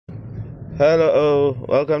Hello,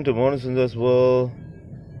 welcome to Monasundar's World.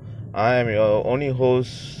 I am your only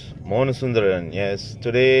host, Monasundaran. Yes,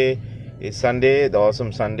 today is Sunday, the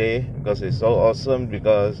awesome Sunday, because it's so awesome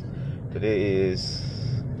because today is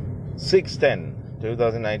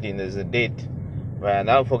 6/10/2019. There's a date where I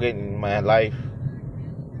now forget in my life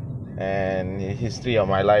and history of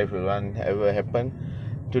my life will not ever happen.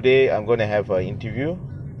 Today I'm going to have an interview.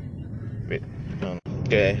 Wait.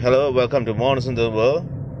 Okay, hello, welcome to Monasundar's World.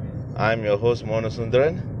 I'm your host,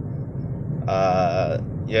 Monasundaran.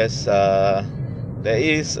 Yes, there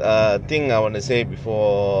is a thing I want to say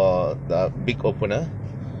before the big opener.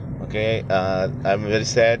 Okay, I'm very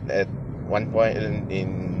sad at one point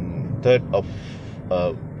in 4th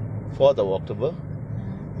of October,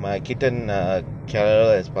 my kitten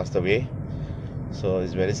Clara has passed away. So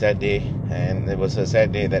it's a very sad day, and it was a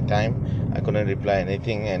sad day that time. I couldn't reply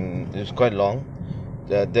anything, and it was quite long.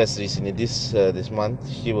 That's recently this month.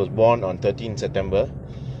 She was born on 13th September.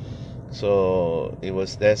 So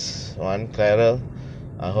that's one. Clara,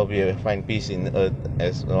 I hope you find peace in earth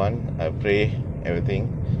as one. I pray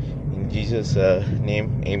everything in Jesus'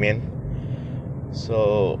 name, amen.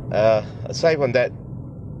 So aside from that,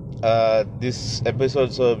 this episode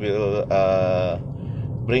also will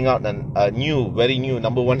bring out a very new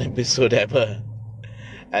number one episode ever.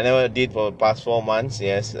 I never did for the past 4 months.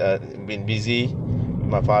 Yes, been busy with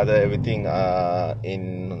my father, everything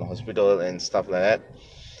in hospital and stuff like that.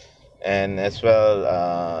 And as well,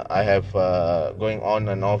 I have going on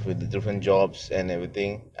and off with the different jobs and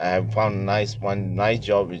everything. I have found one nice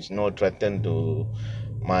job which no threaten to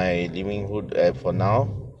my livelihood for now.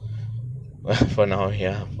 For now.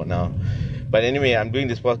 But anyway, I'm doing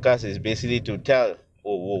this podcast is basically to tell.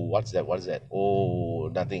 Oh, what's that? Oh,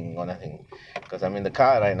 nothing, or nothing. Because I'm in the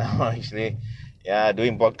car right now, actually. Yeah,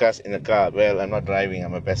 doing podcast in the car. Well, I'm not driving.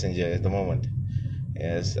 I'm a passenger at the moment.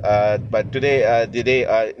 Yes, but today, I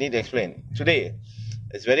need to explain. Today,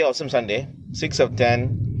 it's very awesome Sunday,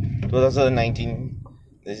 6/10/2019.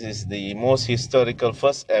 This is the most historical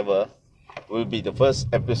first ever. Will be the first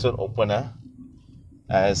episode opener,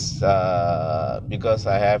 as because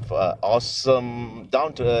I have awesome,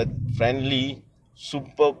 down to earth, friendly,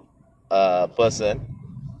 superb person.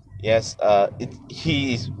 Yes,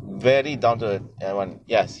 he is very down to earth.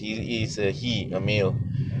 Yes, he is a male,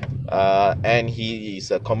 and he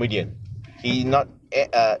is a comedian. He is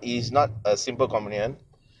not a simple comedian,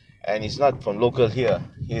 and he's not from local here.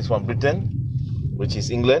 He is from Britain, which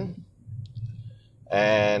is England,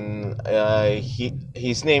 and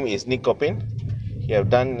his name is Nik Coppin. He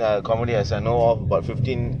have done comedy, as I know of, about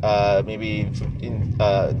 15, maybe 15,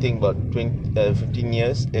 I think about 20, 15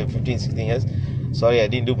 years, 15, 16 years. Sorry, I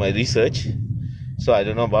didn't do my research, so I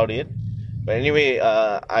don't know about it. But anyway,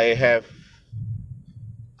 I have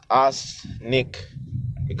asked Nick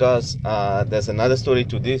because there's another story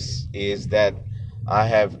to this, is that I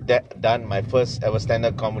have done my first ever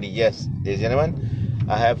stand-up comedy. Yes, ladies and gentlemen,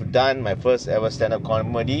 I have done my first ever stand-up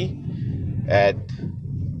comedy at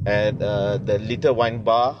the Little Wine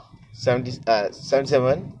Bar,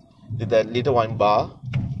 77, the Little Wine Bar,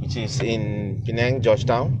 which is in Penang,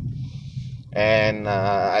 Georgetown. And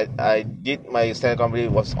I did my stand-up comedy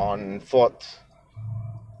was on 4th.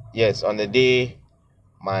 Yes, on the day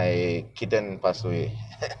my kitten passed away.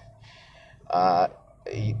 uh,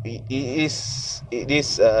 it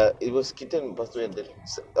was kitten passed away.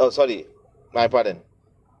 Oh, sorry, my pardon.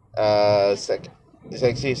 It's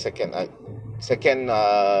actually second, 2nd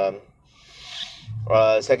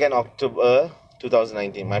October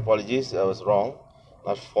 2019. My apologies, I was wrong,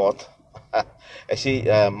 not 4th. Actually,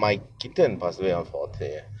 my kitten passed away on 4th.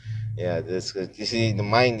 Yeah. This, you see, the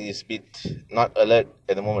mind is a bit not alert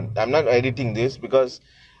at the moment. I'm not editing this because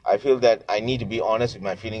I feel that I need to be honest with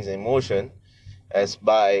my feelings and emotion. It's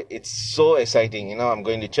so exciting. I'm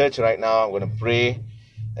going to church right now. I'm going to pray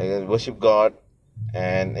and worship God.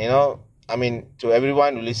 And to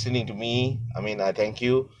everyone who listening to me, I thank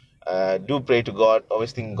you. Do pray to God.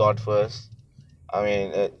 Always think God first.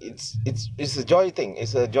 It's a joy thing.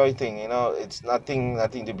 It's a joy thing. It's nothing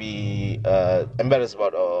to be embarrassed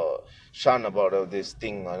about or shun about of this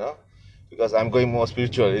thing. Because I'm going more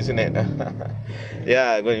spiritual, isn't it?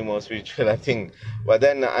 Yeah, I'm going more spiritual, I think. But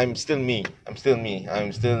then I'm still me. I'm still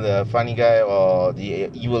the funny guy or the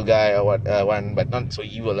evil guy or one, but not so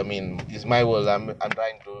evil. It's my world. I'm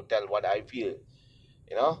trying to tell what I feel.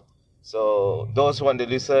 So those who want to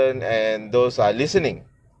listen and those are listening,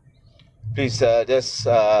 please just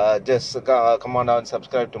come on down and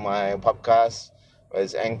subscribe to my podcast, whether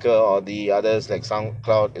it's Anchor or the others like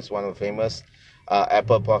SoundCloud is one of the famous.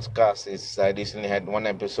 Apple Podcast is I recently had one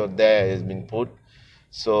episode there has been put.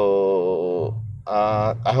 So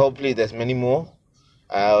hopefully there's many more.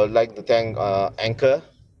 I would like to thank Anchor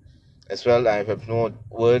as well. I have no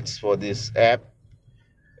words for this app.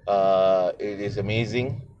 It is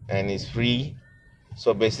amazing and it's free.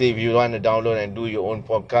 So basically, if you want to download and do your own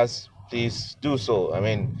podcast, please do so. I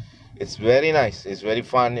mean, it's very nice. It's very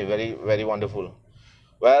fun. It's very wonderful.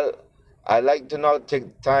 Well, I'd like to now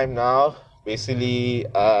take time now. Basically,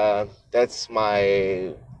 that's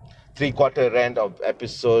my three-quarter rant of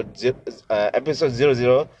episode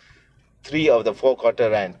 003 of the four-quarter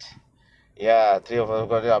rant. Yeah, three or four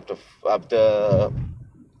quarter after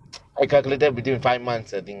I calculated between 5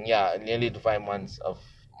 months. I think nearly to 5 months of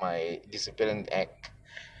my disappearance act,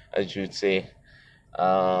 I should say.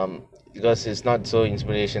 Because it's not so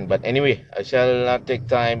inspiration. But anyway, I shall not take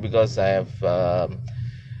time because I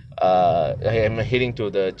am heading to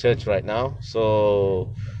the church right now.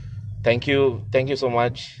 So thank you so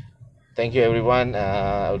much, thank you everyone.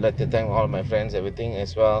 I would like to thank all my friends, everything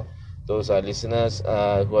as well. Those are listeners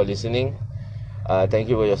who are listening. Thank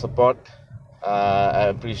you for your support. I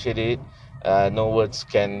appreciate it. No words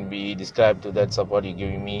can be described to that support you're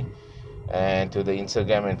giving me, and to the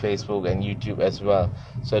Instagram and Facebook and YouTube as well.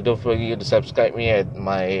 So don't forget to subscribe me at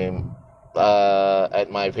my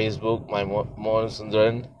Facebook, my Mohan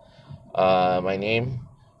Sundaran, my name,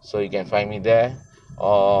 so you can find me there,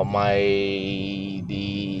 or my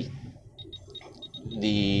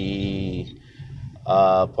the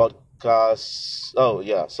podcast. Oh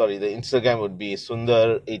yeah, sorry. The Instagram would be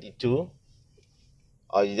Sundar82,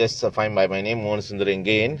 or you just find by my name Mohan Sundar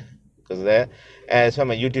again, because there. As for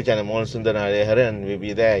my YouTube channel, Mohan Sundar Hariharan will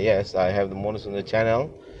be there. Yes, I have the Mohan Sundar channel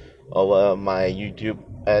over my YouTube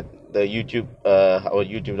at the YouTube our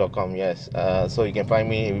youtube.com. Yes, so you can find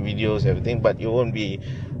me videos, everything, but you won't be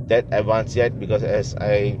that advanced yet because as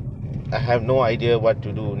I have no idea what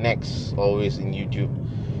to do next always in YouTube,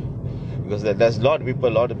 because there's a lot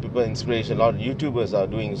of people inspiration, a lot of YouTubers are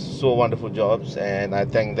doing so wonderful jobs, and I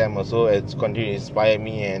thank them also. It's continuing to inspire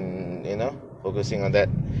me, and focusing on that.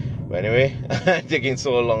 But anyway, taking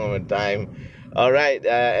so long of a time. All right,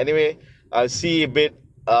 anyway, I'll see a bit,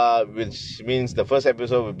 which means the first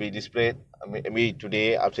episode will be displayed maybe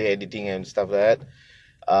today after editing and stuff like that.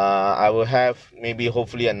 I will have maybe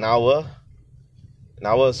hopefully an hour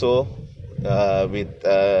or so, with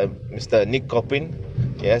Mr. Nik Coppin.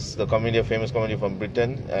 Yes, the famous comedian from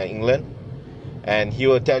Britain, England, and he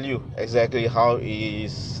will tell you exactly how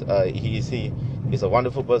he's a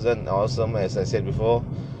wonderful person, awesome. As I said before,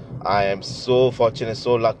 I am so fortunate,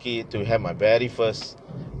 so lucky to have my very first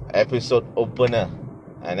episode opener.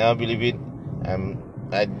 I never believe it.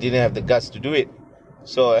 I didn't have the guts to do it.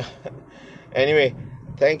 So anyway,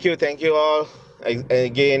 thank you all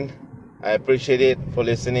again. I appreciate it for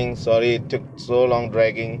listening. Sorry it took so long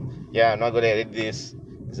dragging. Yeah, I'm not gonna edit this.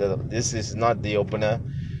 So this is not the opener,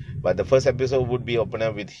 but the first episode would be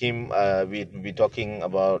opener with him. We'd be talking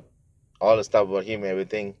about all the stuff about him,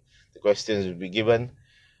 everything. The questions would be given.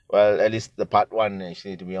 Well, at least the part one,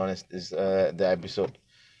 actually, to be honest, is the episode.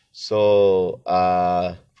 So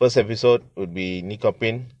first episode would be Nik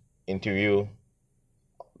Coppin interview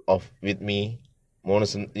of with me, Mona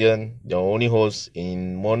Sundaran, the only host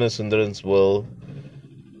in Mona Sundaran's world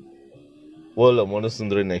of Mona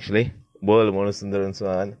Sundaran, actually, world of Mona Sundaran's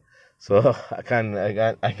one. So I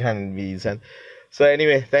can't be son. So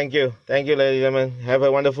anyway, thank you, ladies and gentlemen. Have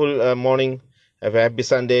a wonderful morning. Have a happy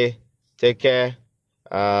Sunday. Take care.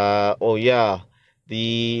 Oh yeah,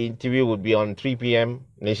 the interview would be on 3 p.m.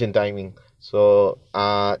 nation timing. So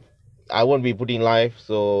I won't be putting live.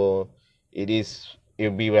 So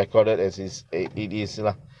it'll be recorded as it is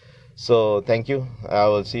lah. So thank you. I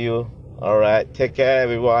will see you. All right. Take care,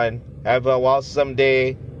 everyone. Have a awesome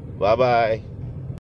day. Bye bye.